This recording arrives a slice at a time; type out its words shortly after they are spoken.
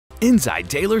inside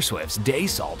Taylor Swift's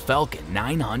Dassault Falcon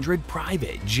 900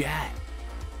 private jet.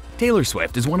 Taylor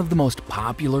Swift is one of the most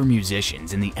popular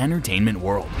musicians in the entertainment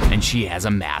world, and she has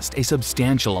amassed a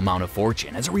substantial amount of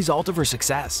fortune as a result of her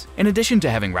success. In addition to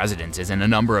having residences in a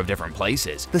number of different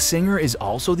places, the singer is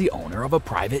also the owner of a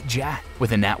private jet.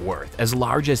 With a net worth as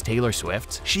large as Taylor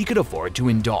Swift's, she could afford to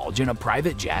indulge in a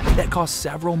private jet that costs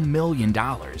several $1 million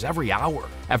every hour.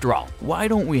 After all, why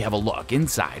don't we have a look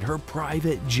inside her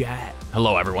private jet?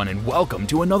 Hello everyone and welcome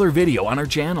to another video on our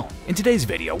channel. In today's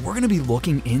video, we're going to be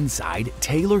looking inside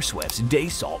Taylor Swift's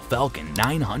Dassault Falcon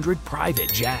 900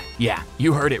 private jet. Yeah,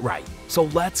 you heard it right. So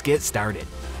let's get started.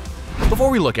 Before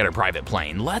we look at her private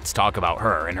plane, let's talk about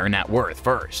her and her net worth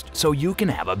first, so you can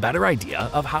have a better idea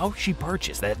of how she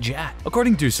purchased that jet.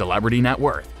 According to Celebrity Net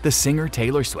Worth, the singer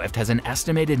Taylor Swift has an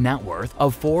estimated net worth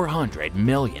of $400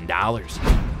 million.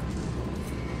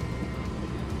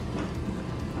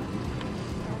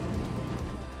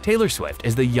 Taylor Swift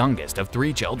is the youngest of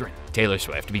 3 children. Taylor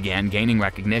Swift began gaining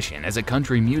recognition as a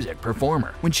country music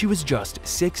performer when she was just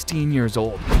 16 years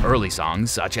old. Early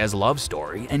songs such as Love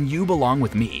Story and You Belong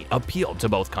With Me appealed to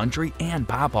both country and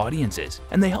pop audiences,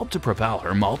 and they helped to propel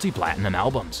her multi-platinum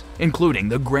albums, including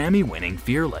the Grammy-winning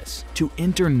Fearless, to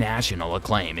international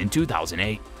acclaim in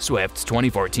 2008. Swift's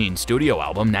 2014 studio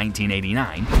album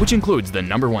 1989, which includes the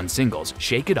 #1 singles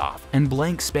Shake It Off and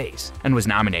Blank Space, and was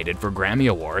nominated for Grammy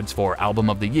Awards for Album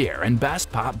of the Year and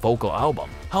Best Pop Vocal Album,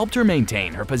 helped her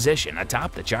maintain her position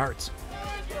atop the charts.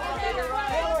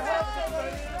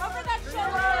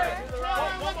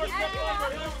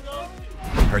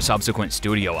 Her subsequent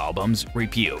studio albums,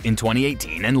 Repute in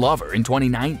 2018 and Lover in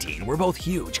 2019, were both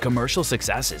huge commercial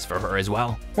successes for her as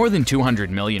well. More than 200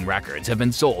 million records have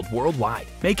been sold worldwide,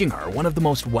 making her one of the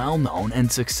most well-known and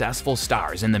successful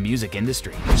stars in the music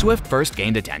industry. Swift first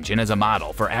gained attention as a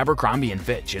model for Abercrombie &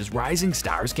 Fitch's Rising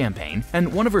Stars campaign,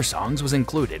 and one of her songs was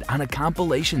included on a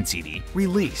compilation CD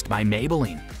released by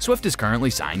Maybelline. Swift is currently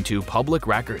signed to Public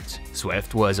Records.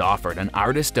 Swift was offered an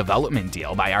artist development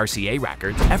deal by RCA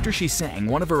Records after she sang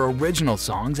one of her original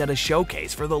songs at a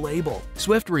showcase for the label.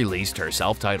 Swift released her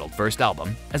self-titled first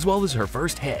album, as well as her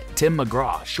first hit, Tim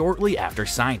McGraw, shortly after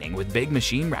signing with Big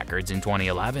Machine Records in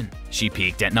 2011. She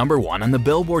peaked at #1 on the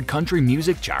Billboard Country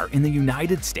Music chart in the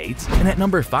United States and at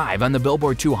 #5 on the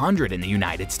Billboard 200 in the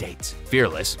United States.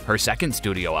 Fearless, her second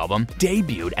studio album,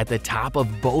 debuted at the top of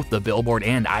both the Billboard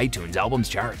and iTunes albums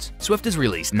charts. Swift has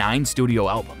released 9 studio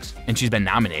albums, and she's been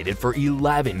nominated for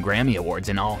 11 Grammy Awards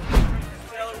in all.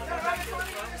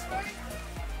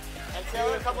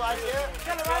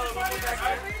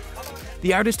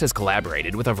 The artist has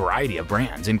collaborated with a variety of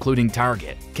brands including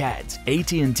Target, Keds,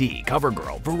 AT&T,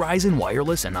 CoverGirl, Verizon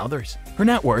Wireless, and others. Her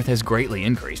net worth has greatly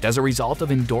increased as a result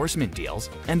of endorsement deals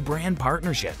and brand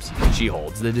partnerships. She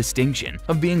holds the distinction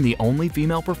of being the only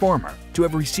female performer to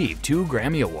have received 2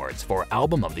 Grammy Awards for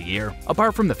Album of the Year.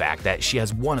 Apart from the fact that she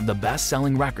has one of the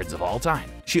best-selling records of all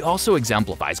time, she also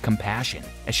exemplifies compassion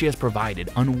as she has provided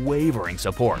unwavering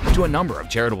support to a number of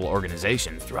charitable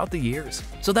organizations throughout the years.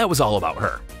 So that was all about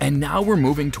her. And now we're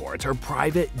moving towards her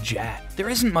private jet. There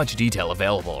isn't much detail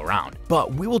available around,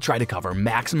 but we will try to cover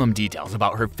maximum details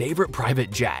about her favorite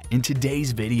private jet in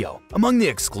today's video. Among the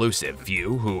exclusive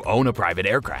few who own a private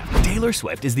aircraft, Taylor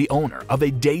Swift is the owner of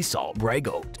a Dassault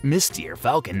Breguet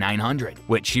Falcon 900,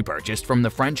 which she purchased from the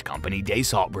French company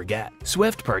Dassault Breguet.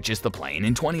 Swift purchased the plane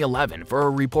in 2011 for a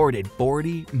reported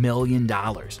 $40 million,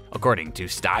 according to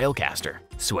Stylecaster.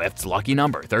 Swift's lucky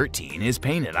number 13 is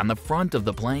painted on the front of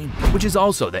the plane, which is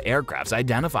also the aircraft's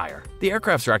identifier. The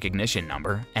aircraft's recognition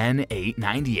number,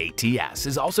 N898TS,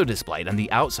 is also displayed on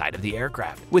the outside of the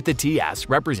aircraft, with the TS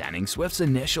representing Swift's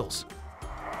initials.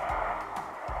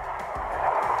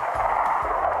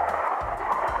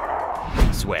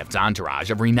 Swift's entourage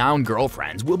of renowned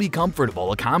girlfriends will be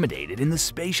comfortable accommodated in the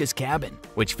spacious cabin,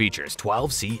 which features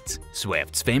 12 seats.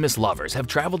 Swift's famous lovers have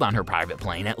traveled on her private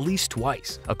plane at least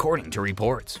twice, according to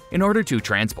reports. In order to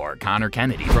transport Connor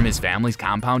Kennedy from his family's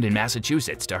compound in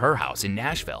Massachusetts to her house in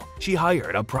Nashville, she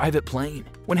hired a private plane.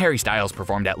 When Harry Styles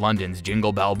performed at London's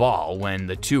Jingle Bell Ball when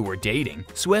the two were dating,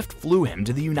 Swift flew him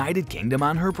to the United Kingdom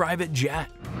on her private jet.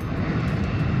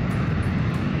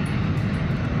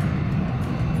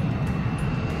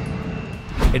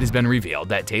 It has been revealed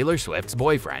that Taylor Swift's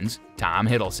boyfriends, Tom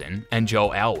Hiddleston and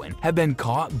Joe Alwyn, have been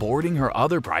caught boarding her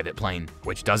other private plane,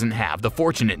 which doesn't have the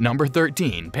fortunate number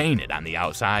 13 painted on the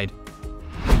outside.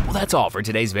 Well, that's all for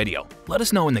today's video. Let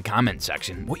us know in the comments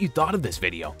section what you thought of this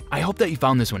video. I hope that you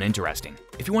found this one interesting.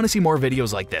 If you want to see more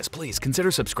videos like this, please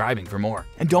consider subscribing for more.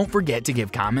 And don't forget to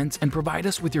give comments and provide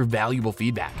us with your valuable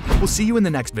feedback. We'll see you in the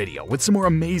next video with some more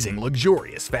amazing,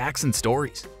 luxurious facts and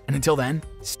stories. And until then,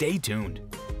 stay tuned.